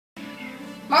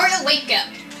Mario, wake up!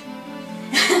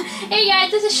 Hey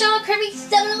guys, this is Sean Kirby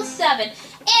 707,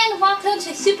 and welcome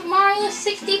to Super Mario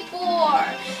 64. In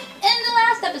the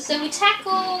last episode, we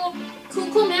tackled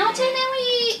Cool Mountain and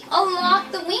we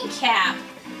unlocked the wing cap.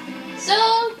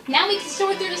 So now we can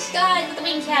soar through the sky with the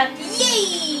wing cap.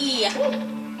 Yay!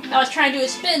 I was trying to do a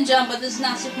spin jump, but this is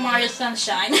not Super Mario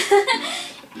Sunshine.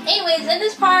 Anyways, in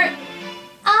this part,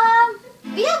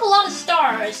 we have a lot of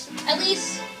stars. At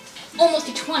least almost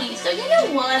to 20. So you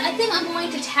know what? I think I'm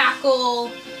going to tackle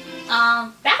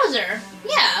Bowser.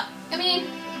 Yeah. I mean,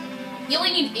 you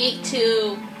only need 8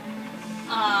 to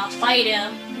fight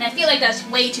him, and I feel like that's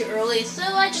way too early. So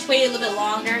I just waited a little bit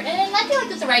longer, and I feel like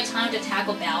this is the right time to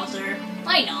tackle Bowser.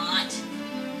 Why not?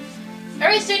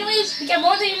 Alright, so anyways, we got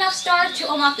more than enough stars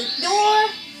to unlock this door,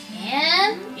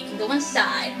 and we can go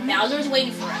inside. Bowser is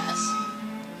waiting for us.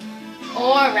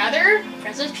 Or rather,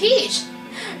 Princess Peach.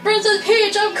 Princess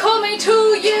Peach, I'm coming to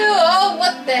you! Oh,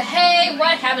 what the hey?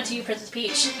 What happened to you, Princess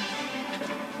Peach?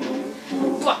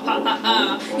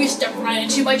 You stepped right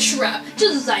into my trap,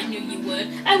 just as I knew you would.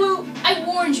 I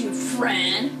warned you,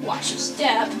 friend. Watch your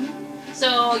step.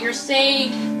 So, you're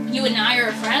saying you and I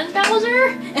are friends,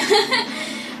 Bowser?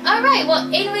 Alright,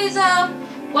 well, anyways,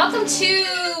 welcome to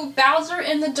Bowser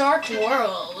in the Dark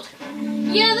World.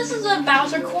 Yeah, this is a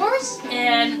Bowser course,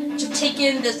 and just take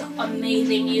in this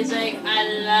amazing music. I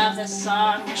love this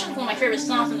song. It's one of my favorite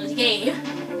songs in this game.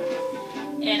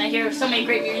 And I hear so many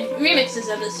great remixes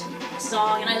of this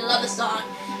song, and I love this song.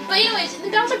 But anyways, in the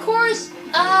Bowser course,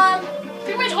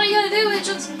 pretty much all you gotta do is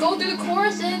just go through the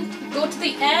course and go to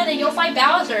the end and you'll fight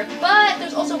Bowser. But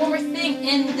there's also one more thing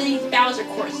in these Bowser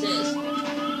courses.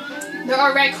 There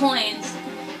are red coins.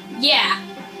 Yeah.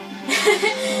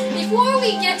 Before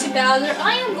we get to Bowser,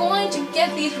 I am going to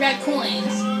get these red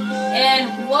coins. And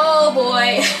whoa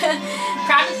boy,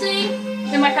 practicing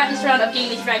in my practice round of getting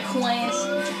these red coins.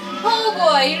 Oh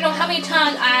boy, you don't know how many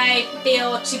times I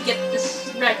failed to get this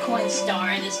red coin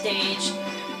star in this stage.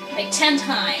 Like 10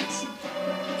 times.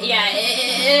 Yeah,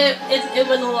 it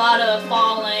was a lot of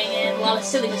falling and a lot of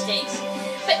silly mistakes.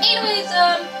 But anyways,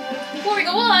 before we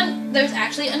go on, there's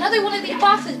actually another one of these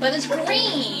boxes, but it's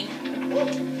green.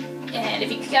 And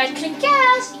if you guys can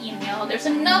guess, you know, there's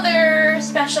another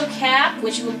special cap,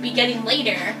 which you will be getting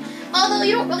later. Although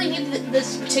you don't really need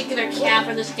this particular cap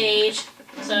for the stage.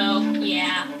 So,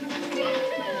 yeah.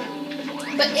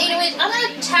 But anyways, I'm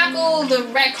gonna tackle the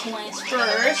red coins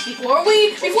first before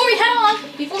we head on.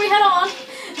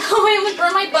 Oh, I almost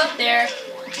burned my butt there.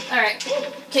 Alright.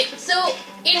 Okay, so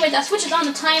anyways, that switches on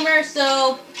the timer,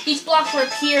 so these blocks will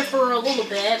appear for a little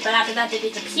bit, but after that they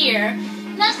disappear.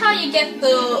 And that's how you get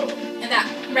that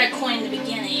red coin in the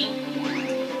beginning.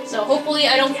 So hopefully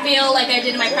I don't fail like I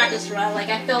did in my practice run. Like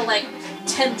I failed like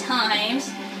 10 times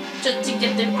just to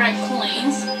get the red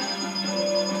coins.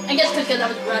 I guess because I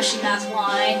was rushing, that's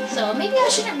why. So maybe I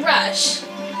shouldn't rush.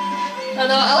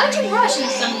 Although I like to rush in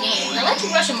some games. I like to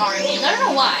rush in Mario games. I don't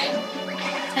know why.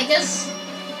 I guess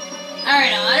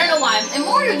I don't know why. In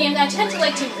Mario games I tend to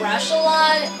like to rush a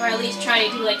lot, or at least try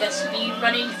to do like a speed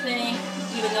running thing.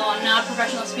 Even though I'm not a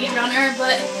professional speedrunner,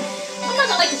 but sometimes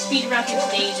I like to speedrun through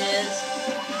stages.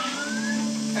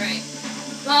 Alright.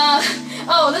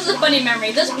 Oh, this is a funny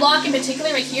memory. This block in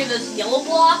particular right here, this yellow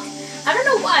block, I don't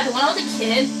know why, but when I was a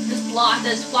kid, this block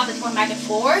that's going back and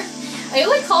forth, I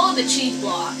always call it the cheese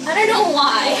block. I don't know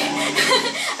why.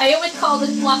 I always call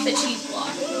this block the cheese block.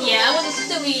 Yeah, I was a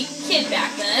silly kid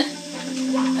back then.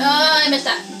 I missed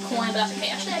that coin, but that's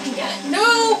okay. Actually, I can get it.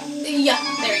 No! Yeah,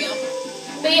 there we go.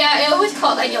 But yeah, I always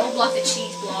call that yellow block the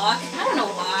cheese block. I don't know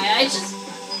why. It's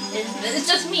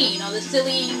just me, you know, the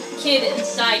silly kid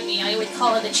inside me. I always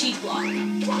call it the cheese block.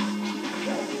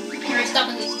 We're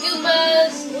stopping these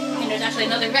Goombas. And there's actually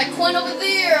another red coin over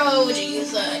there. Oh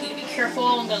jeez, I need to be careful.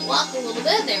 I'm gonna lock a little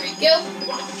bit. There we go.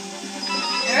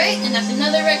 Alright, and that's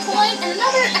another red coin and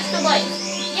another extra life.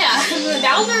 Yeah,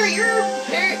 Bowser, you're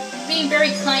being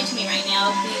very kind to me right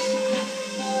now with these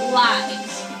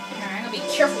lives. Alright, I'll be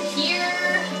careful here.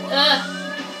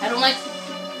 I don't like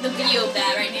the video of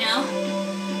that right now.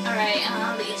 Alright,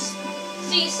 these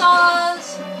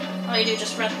seesaws. All you do is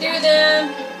just run through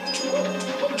them.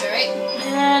 Alright,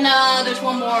 and there's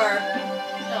one more.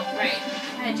 Oh, right.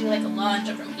 I gotta do like a long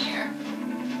jump from here.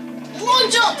 Long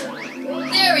jump!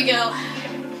 There we go.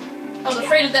 I was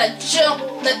afraid of that jump.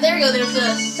 There we go, there's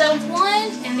the 7th one,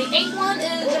 and the 8th one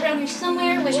is around here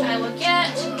somewhere, which I will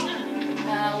get.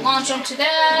 Long jump to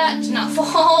that, to not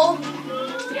fall.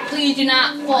 Please do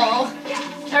not fall.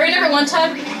 I remember one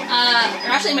time,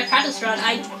 or actually in my practice run,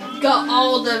 I got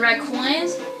all the red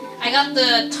coins. I got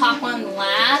the top one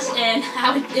last, and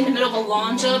I was in the middle of a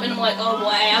long jump, and I'm like, oh boy,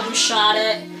 I overshot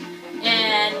it. And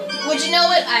And would you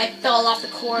know it? I fell off the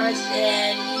course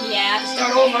and yeah, I had to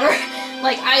start over.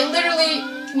 Like I literally,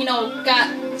 you know,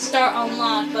 got start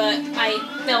unlocked, but I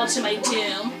fell to my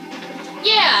doom.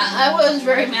 Yeah, I was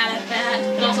very mad at that,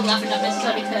 but also laughing at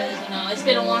myself because, you know, it's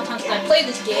been a long time since I played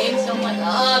this game, so I'm like,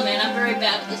 oh man, I'm very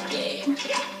bad at this game.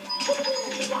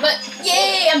 But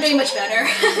yay, I'm doing much better.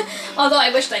 Although I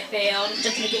wished I failed,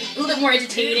 just to make it a little bit more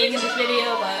entertaining in this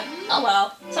video, but oh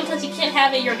well. Sometimes you can't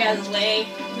have it your guys' way,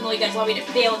 even though you guys want me to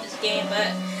fail in this game, but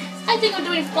I think I'm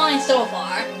doing fine so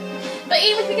far. But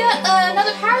anyways, we got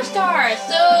another power star.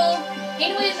 So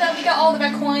anyways, we got all the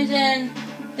red coins in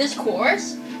this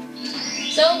course.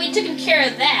 So we took care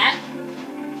of that.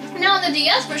 Now in the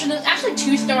DS version, there's actually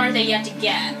 2 stars that you have to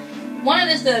get. One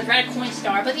is the red coin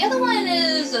star, but the other one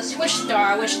is a switch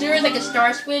star, which there is like a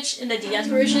star switch in the DS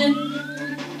version.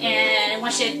 And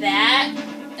once you hit that,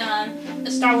 a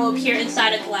star will appear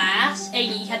inside a glass, and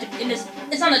you have to. And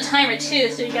it's on a timer too,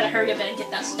 so you gotta hurry up and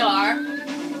get that star.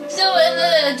 So in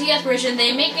the DS version,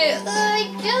 they make it,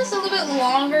 I guess, a little bit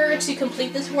longer to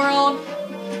complete this world.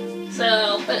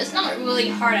 So, but it's not really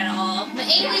hard at all. But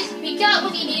anyways, we got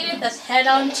what we needed. Let's head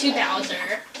on to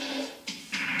Bowser.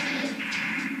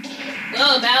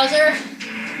 Whoa, Bowser!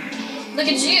 Look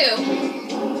at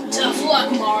you! Tough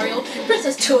luck, Mario.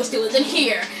 Princess Toadstool isn't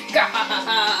here.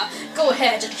 Go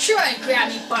ahead, just try and grab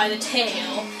me by the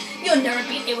tail. You'll never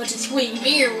be able to swing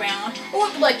me around.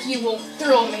 Look like you will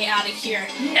throw me out of here.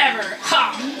 Never!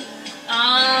 Ha!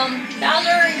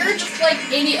 Bowser, you're just like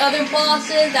any other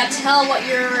bosses that tell what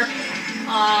your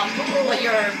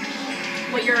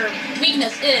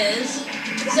weakness is.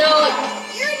 So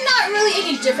you're not really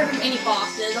any different from any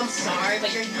bosses. I'm sorry,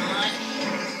 but you're not.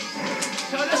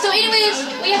 So anyways,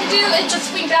 what you have to do is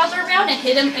just swing Bowser around and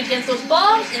hit him against those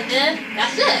bombs, and then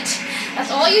that's it.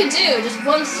 That's all you do. Just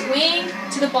one swing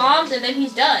to the bombs, and then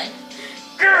he's done.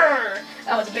 Grrr!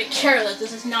 I was a bit careless.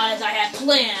 This is not as I had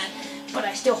planned. But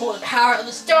I still hold the power of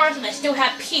the stars, and I still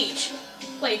have Peach.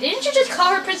 Wait, didn't you just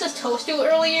call her Princess Toadstool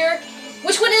earlier?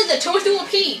 Which one is it, Toadstool or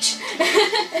Peach?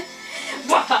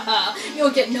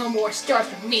 You'll get no more stars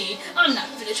from me. I'm not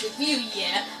finished with you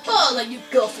yet. I'll let you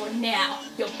go for now.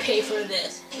 You'll pay for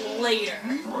this later.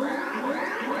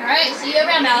 Alright, see you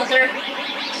around, Bowser.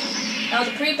 That was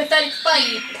a pretty pathetic fight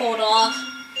you pulled off.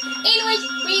 Anyways,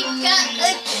 we got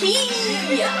a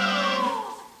key!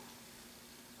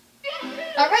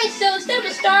 Alright, so instead of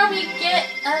a star, we get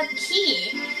a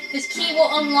key. This key will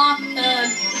unlock a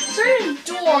certain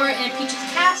door in Peach's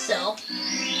castle.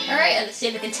 Alright, let's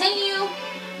save and continue.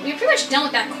 We're pretty much done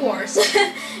with that course.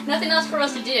 Nothing else for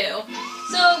us to do.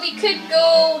 So we could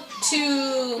go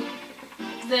to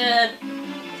the...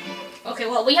 Okay,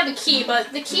 well, we have a key,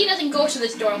 but the key doesn't go to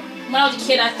this door. When I was a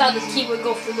kid, I thought this key would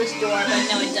go through this door, but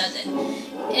no, it doesn't.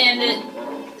 And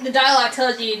the dialogue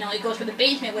tells you, you know, it goes for the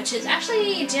basement, which is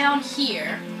actually down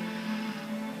here.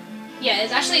 Yeah,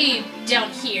 it's actually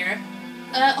down here.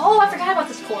 Oh, I forgot about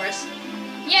this course.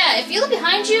 Yeah, if you look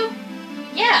behind you,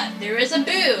 yeah, there is a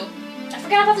Boo. I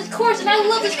forgot about this course, and I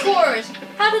love this course.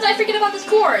 How did I forget about this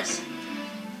course?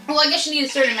 Well, I guess you need a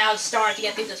certain amount of stars to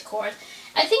get through this course.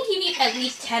 I think you need at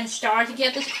least 10 stars to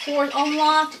get this course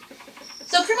unlocked.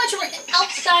 So pretty much we're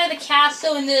outside of the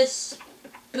castle in this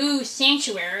Boo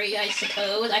Sanctuary, I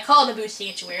suppose. I call it the Boo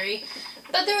Sanctuary.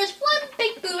 But there is one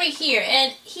big Boo right here,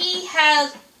 and he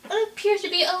has what appears to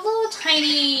be a little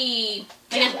tiny,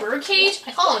 I guess, bird cage.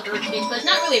 I call it a bird cage, but it's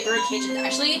not really a bird cage. It's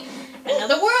actually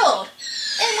another world.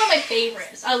 And one of my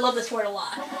favorites. I love this word a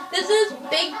lot. This is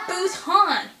Big Boo's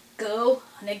Haunt. Go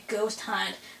on a ghost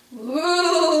hunt.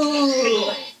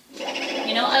 Woo!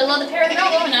 You know, I love the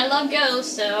paranormal and I love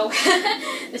ghosts, so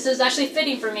this is actually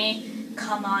fitting for me.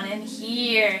 Come on in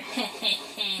here.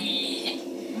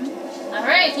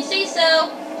 Alright, if you say so.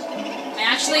 I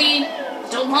actually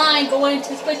don't mind going to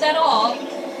this place at all.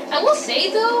 I will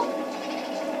say though,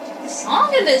 the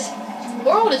song in this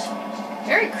world is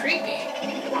very creepy.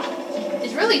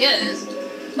 It really is.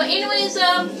 But anyways,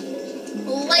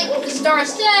 like the star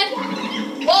said,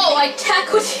 whoa, I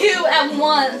tackled you at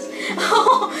once.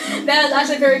 Oh, that was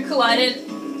actually very cool. I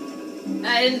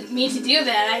didn't mean to do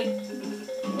that. I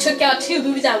took out 2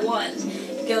 boos at once.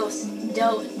 Ghosts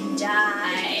don't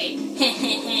die.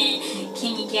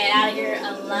 Can you get out of here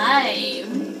alive?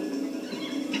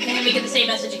 And then we get the same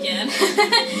message again.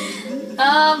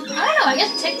 I don't know, I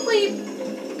guess technically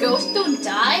ghosts don't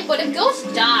die, but if ghosts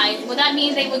die, would that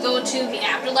mean they would go to the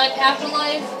afterlife?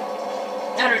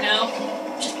 I don't know.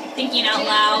 Just thinking out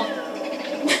loud.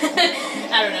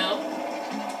 I don't know.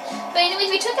 But anyways,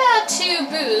 we took out 2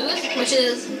 boos, which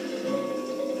is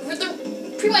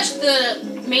pretty much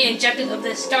the main objective of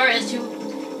this star is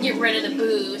to get rid of the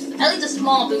boos. At least a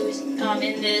small boost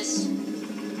in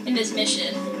this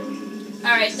mission.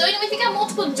 Alright, so anyway, we got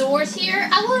multiple doors here.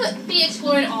 I will be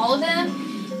exploring all of them.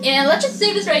 And let's just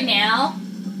say this right now.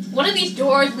 One of these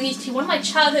doors leads to one of my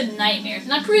childhood nightmares.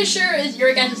 And I'm pretty sure it's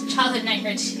your guys' childhood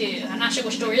nightmare too. I'm not sure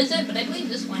which door is it, but I believe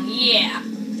this one. Yeah.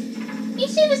 You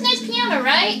see this nice piano,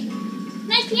 right?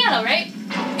 Nice piano, right?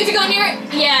 If you go near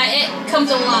it, yeah, it comes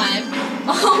alive.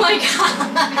 Oh my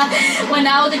god. When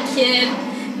I was a kid,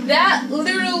 that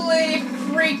literally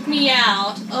freaked me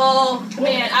out. Oh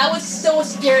man, I was so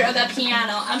scared of that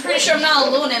piano. I'm pretty sure I'm not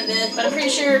alone in this, but I'm pretty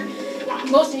sure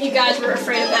most of you guys were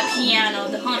afraid of that piano,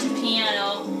 the haunted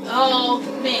piano. Oh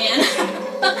man.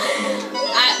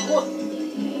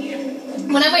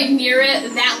 When I went near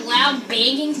it, that loud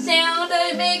banging sound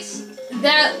that it makes,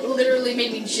 that literally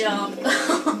made me jump.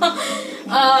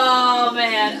 Oh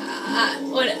man.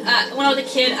 When I was a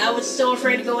kid, I was so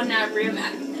afraid to go in that room.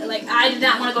 I did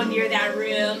not want to go near that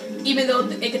room. Even though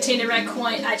it contained a red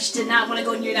coin, I just did not want to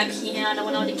go near that piano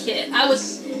when I was a kid. I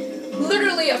was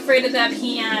literally afraid of that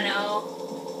piano.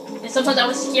 And sometimes I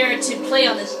was scared to play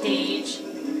on the stage.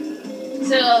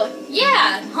 So,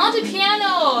 yeah, haunted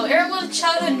piano! Everyone's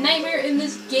childhood nightmare in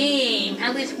this game.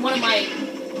 At least one of my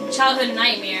childhood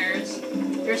nightmares.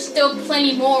 There's still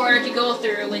plenty more to go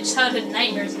through with childhood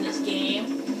nightmares in this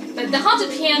game. But the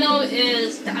haunted piano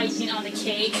is the icing on the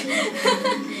cake.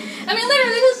 I mean,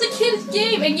 literally, this is a kid's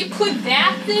game, and you put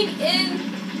that thing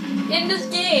in this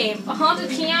game. A haunted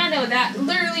piano that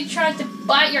literally tries to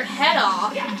bite your head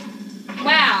off.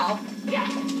 Wow.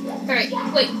 Alright,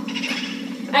 wait.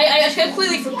 I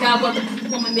completely forgot what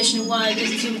my mission was,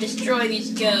 is to destroy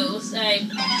these ghosts. I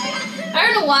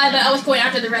don't know why, but I was going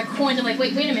after the red coins. I'm like,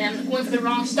 wait a minute, I'm going for the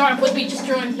wrong star. I'm supposed to be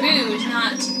destroying booze,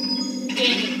 not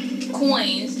gaining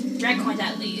coins. Red coins,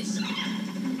 at least.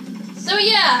 So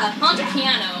yeah, haunted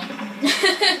piano.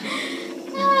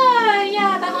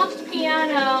 Yeah, the haunted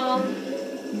piano.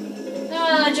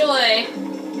 Joy.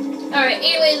 Alright,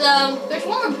 anyways, there's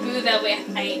one more boo that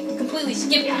I completely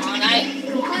skipped on. I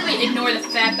completely ignored the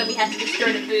fact that we had to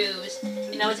destroy the boos,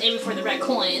 and I was aiming for the red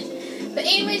coins. But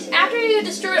anyways, after you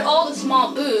destroyed all the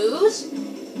small boos,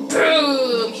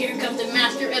 boom! Here comes the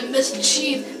master of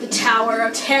mischief, the tower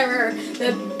of terror,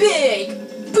 the big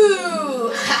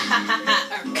boo! Ha ha ha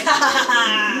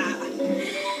ha!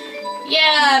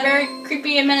 Yeah, very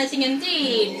creepy and menacing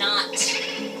indeed. Not.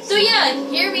 So yeah,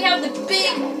 here we have the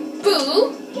big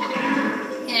boo.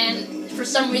 And for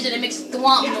some reason it makes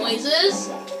thwomp noises.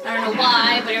 I don't know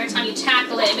why, but every time you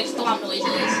tackle it, it makes thwomp noises.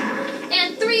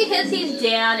 And 3 hits, he's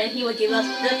down, and he will give us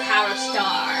the power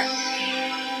star.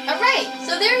 Alright,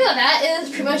 so there we go. That is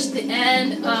pretty much the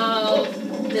end of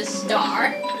this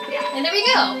star. And there we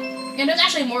go. And there's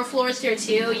actually more floors here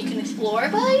too you can explore,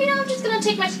 but you know, I'm just gonna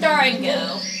take my star and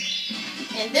go.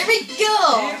 And there we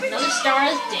go! Another star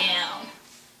is down.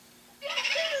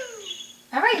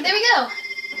 Alright, there we go.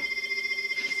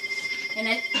 And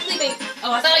I believe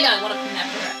oh, I thought I got one up from that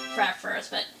frap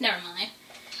first, but never mind.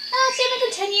 See if I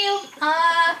continue.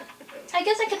 I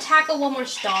guess I could tackle one more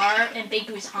star in Big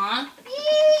Boo's Haunt.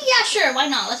 Yeah, sure, why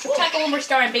not? Let's tackle one more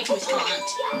star in Big Boo's Haunt.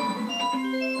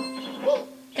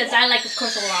 Because I like this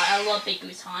course a lot. I love Big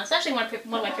Boo's Haunt. It's actually one of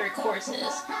my favorite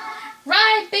courses.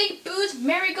 Ride Big Boo's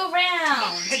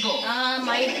merry-go-round.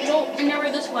 I don't remember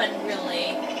this one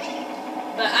really.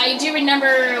 But I do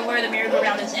remember where the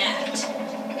merry-go-round is at.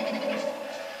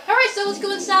 Alright, so let's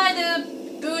go inside the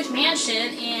Boo's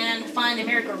mansion and find the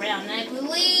merry-go-round. And I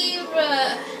believe,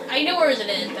 I know where it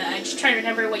is, but I'm just trying to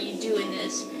remember what you do in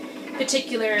this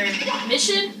particular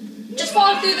mission. Just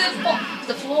fall through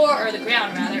the floor, or the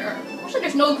ground rather, or actually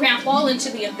there's no ground, fall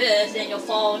into the abyss and you'll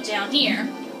fall down here.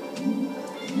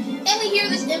 And we hear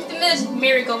this infamous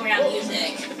merry-go-round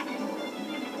music.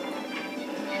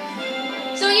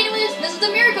 So anyways, this is the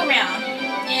merry-go-round.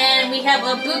 And we have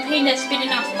a boo paint that's spitting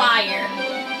out fire.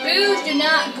 Boos do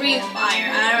not breathe fire.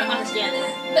 I don't understand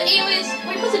that. But anyways,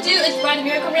 what you're supposed to do is ride the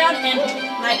merry-go-round, and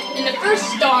like in the first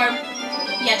storm,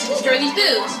 you have to destroy these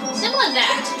boos. Simple as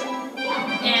that.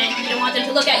 And you don't want them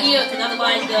to look at you, because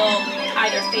otherwise they'll hide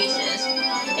their faces.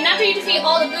 And after you defeat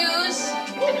all the boos,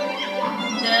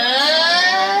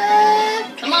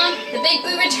 come on, the big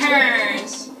boo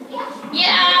returns.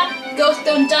 Yeah, ghosts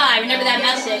don't die. Remember that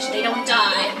message. They don't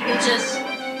die. They just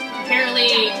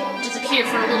apparently disappear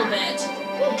for a little bit.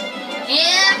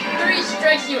 And 3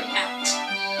 strikes, you're out.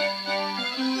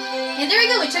 And there we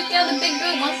go. We took down the big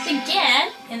boo once again.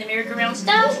 And the merry-go-round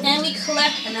stops, and we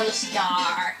collect another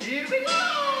star. Here we go!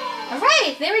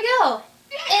 Alright, there we go.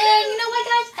 And you know what,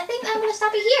 guys? I think I'm going to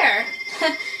stop it here.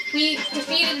 We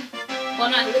defeated, well,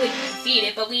 not really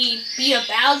defeated, but we beat up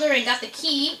Bowser and got the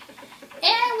key.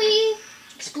 And we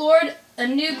explored a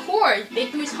new chord,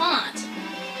 Big Boo's Haunt.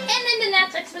 And in the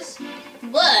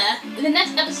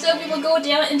next episode, we will go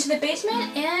down into the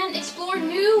basement and explore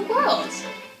new worlds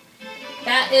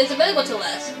that is available to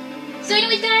us. So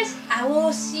anyways, guys, I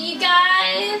will see you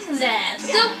guys then.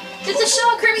 So, this is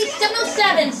Shaw Kirby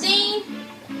 707 saying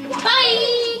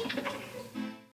bye!